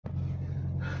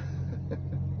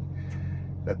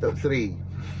Datuk Seri.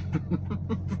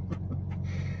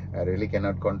 I really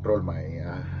cannot control my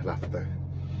laughter.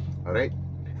 Alright,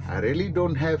 I really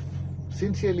don't have,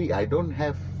 sincerely, I don't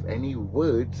have any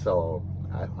words, or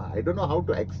I don't know how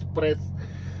to express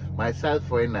myself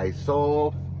when I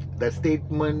saw the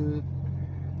statement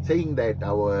saying that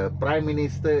our Prime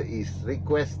Minister is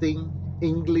requesting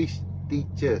English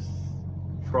teachers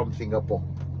from Singapore.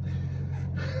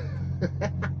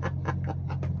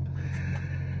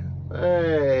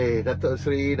 Hey, Datuk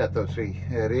Seri,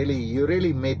 really, you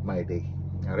really made my day.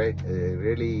 All right,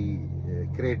 really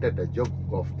created a joke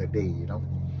of the day, you know.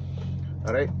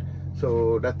 All right,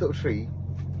 so Datuk Seri,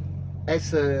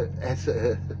 as a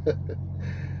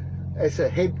as a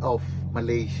head of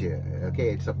Malaysia,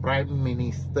 okay, it's a Prime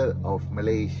Minister of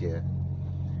Malaysia.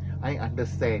 I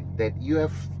understand that you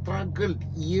have struggled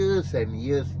years and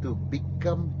years to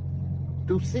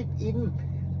sit in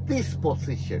this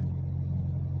position.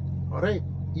 Alright,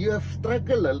 you have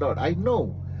struggled a lot, I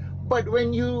know. But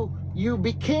when you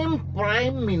became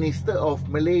Prime Minister of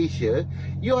Malaysia,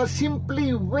 you are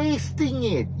simply wasting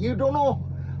it. You don't know.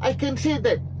 I can say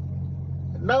that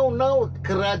now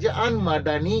Kerajaan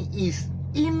Madani is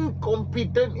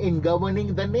incompetent in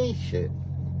governing the nation.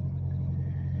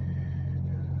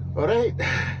 Alright,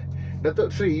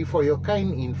 Datuk Seri, for your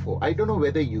kind info, I don't know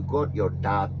whether you got your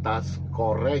data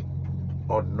correct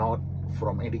or not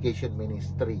from Education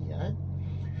Ministry.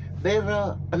 There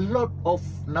are a lot of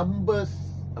numbers,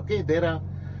 okay, there are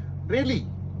really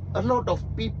a lot of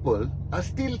people are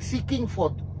still seeking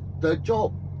for the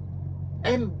job,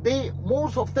 and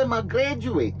most of them are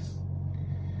graduates.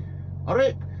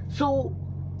 Alright, so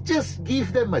just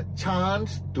give them a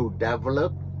chance to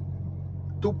develop,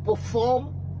 to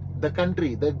perform the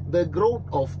country, the growth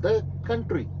of the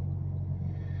country.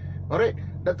 Alright,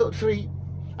 Datuk Seri,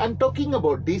 I'm talking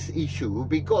about this issue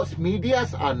because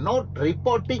medias are not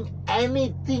reporting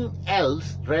anything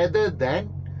else rather than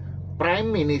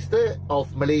Prime Minister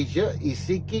of Malaysia is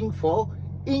seeking for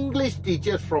English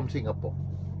teachers from Singapore.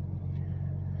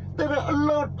 There are a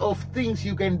lot of things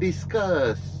you can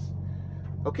discuss.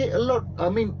 Okay, a lot. I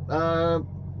mean,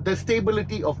 the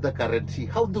stability of the currency.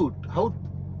 How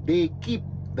they keep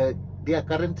their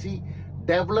currency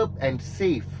developed and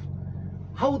safe.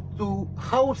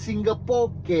 How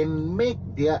Singapore can make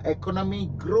their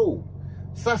economy grow,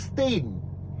 sustain.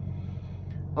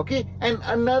 Okay, and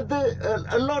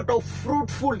a lot of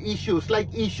fruitful issues like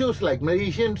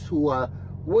Malaysians who are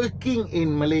working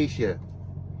in Malaysia.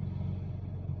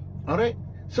 All right,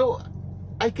 so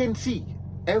I can see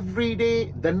every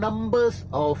day the numbers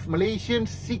of Malaysians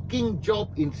seeking job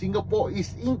in Singapore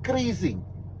is increasing.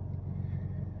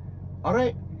 All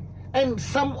right, and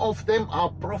some of them are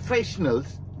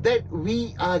professionals that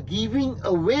we are giving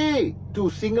away to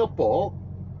Singapore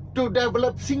to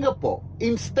develop Singapore.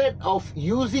 Instead of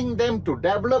using them to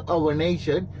develop our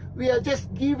nation, we are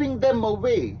just giving them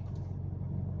away.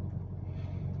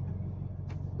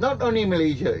 Not only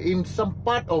Malaysia, in some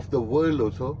part of the world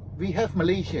also, we have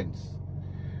Malaysians.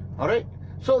 Alright?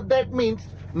 So that means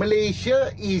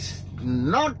Malaysia is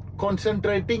not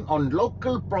concentrating on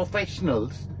local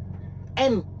professionals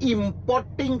and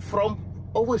importing from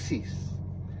overseas.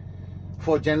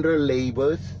 For general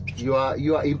labours, you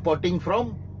are importing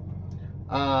from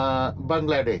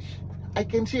Bangladesh. I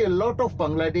can see a lot of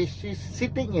Bangladeshis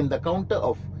sitting in the counter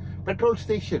of petrol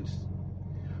stations.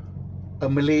 A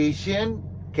Malaysian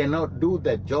cannot do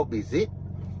that job, is it?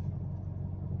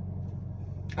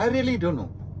 I really don't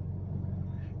know.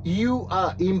 You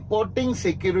are importing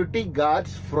security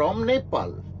guards from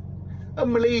Nepal. A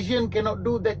Malaysian cannot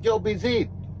do that job, is it?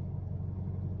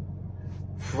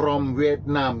 From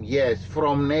Vietnam, yes.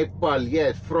 From Nepal,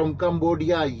 yes. From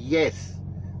Cambodia, yes.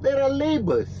 There are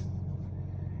labours.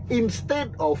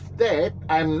 Instead of that,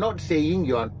 I'm not saying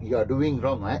you are doing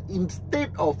wrong.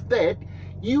 Instead of that,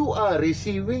 you are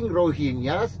receiving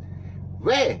Rohingyas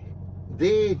where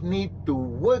they need to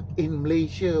work in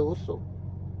Malaysia also.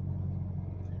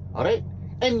 Alright?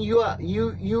 And you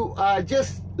are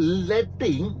just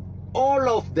letting all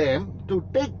of them to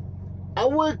take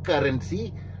our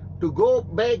currency to go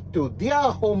back to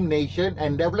their home nation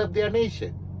and develop their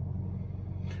nation.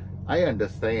 I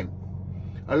understand.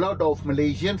 A lot of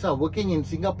Malaysians are working in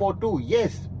Singapore too,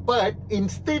 yes. But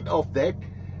instead of that,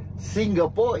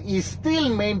 Singapore is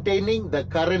still maintaining the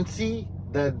currency,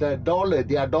 the dollar,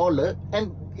 their dollar,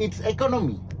 and its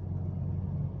economy.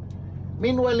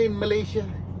 Meanwhile, in Malaysia,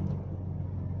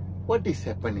 what is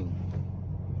happening?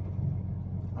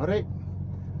 Alright?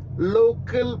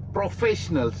 Local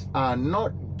professionals are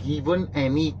not given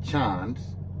any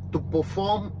chance to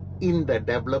perform in the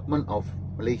development of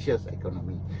Malaysia's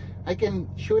economy. I can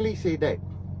surely say that.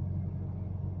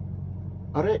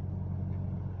 Alright?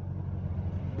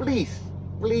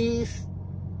 Please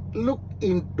look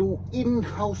into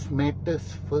in-house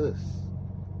matters first.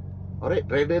 Alright?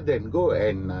 Rather than go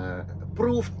and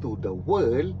prove to the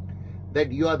world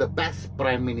that you are the best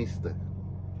Prime Minister.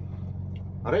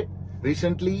 Alright?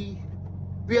 Recently,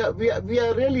 we are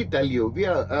really tell you, we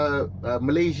are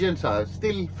Malaysians are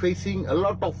still facing a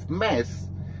lot of mess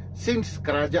since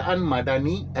Kerajaan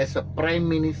Madani as a Prime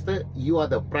Minister. You are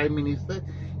the Prime Minister.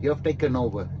 You have taken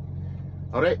over.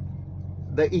 Alright?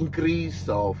 The increase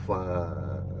of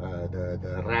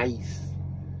the rice,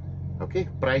 okay,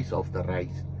 price of the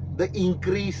rice, the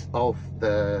increase of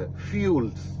the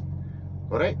fuels.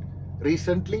 Alright?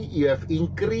 Recently, you have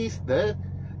increased the,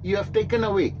 you have taken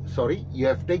away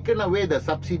the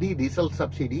subsidy, diesel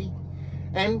subsidy,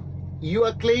 and you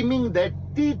are claiming that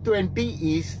T20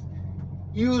 is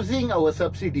using our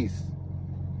subsidies.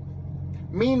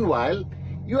 Meanwhile,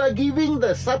 you are giving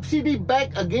the subsidy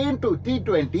back again to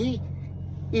T20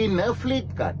 in a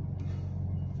fleet card.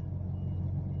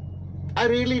 I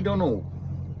really don't know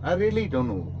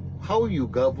how you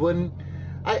govern.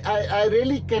 I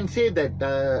really can say that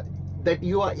that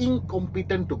you are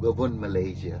incompetent to govern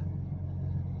Malaysia.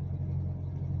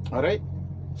 Alright?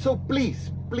 So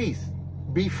please,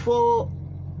 before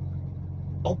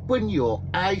open your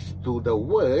eyes to the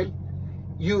world,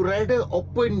 you rather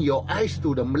open your eyes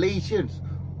to the Malaysians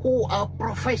who are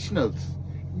professionals.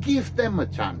 Give them a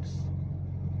chance.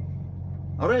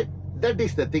 Alright? That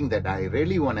is the thing that I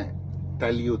really want to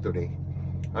tell you today.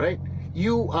 Alright?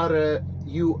 You are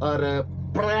a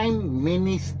Prime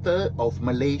Minister of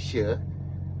Malaysia,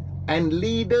 and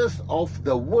leaders of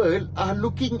the world are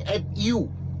looking at you,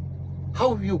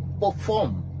 how you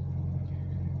perform.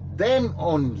 Then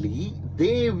only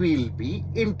they will be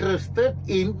interested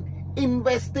in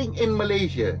investing in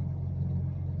Malaysia.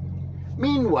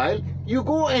 Meanwhile, you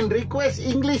go and request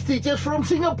English teachers from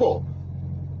Singapore.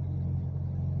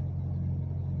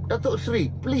 Datuk Seri,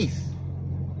 please.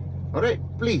 Alright,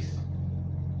 please.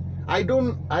 I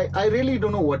really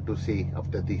don't know what to say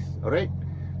after this. Alright?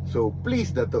 So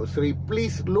please, Datuk Seri,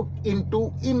 please look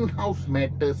into in-house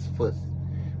matters first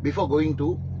before going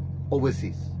to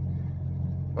overseas.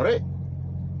 Alright?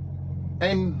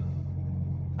 And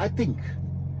I think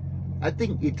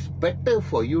it's better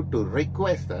for you to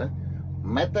request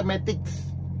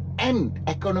mathematics and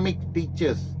economic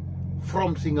teachers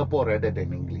from Singapore rather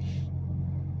than English.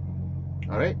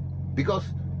 Alright? Because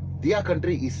their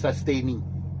country is sustaining.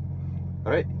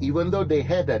 Alright? Even though they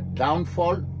had a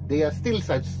downfall, they are still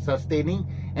sustaining,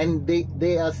 and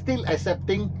they are still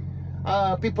accepting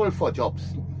people for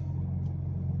jobs.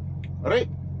 Alright?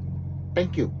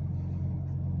 Thank you.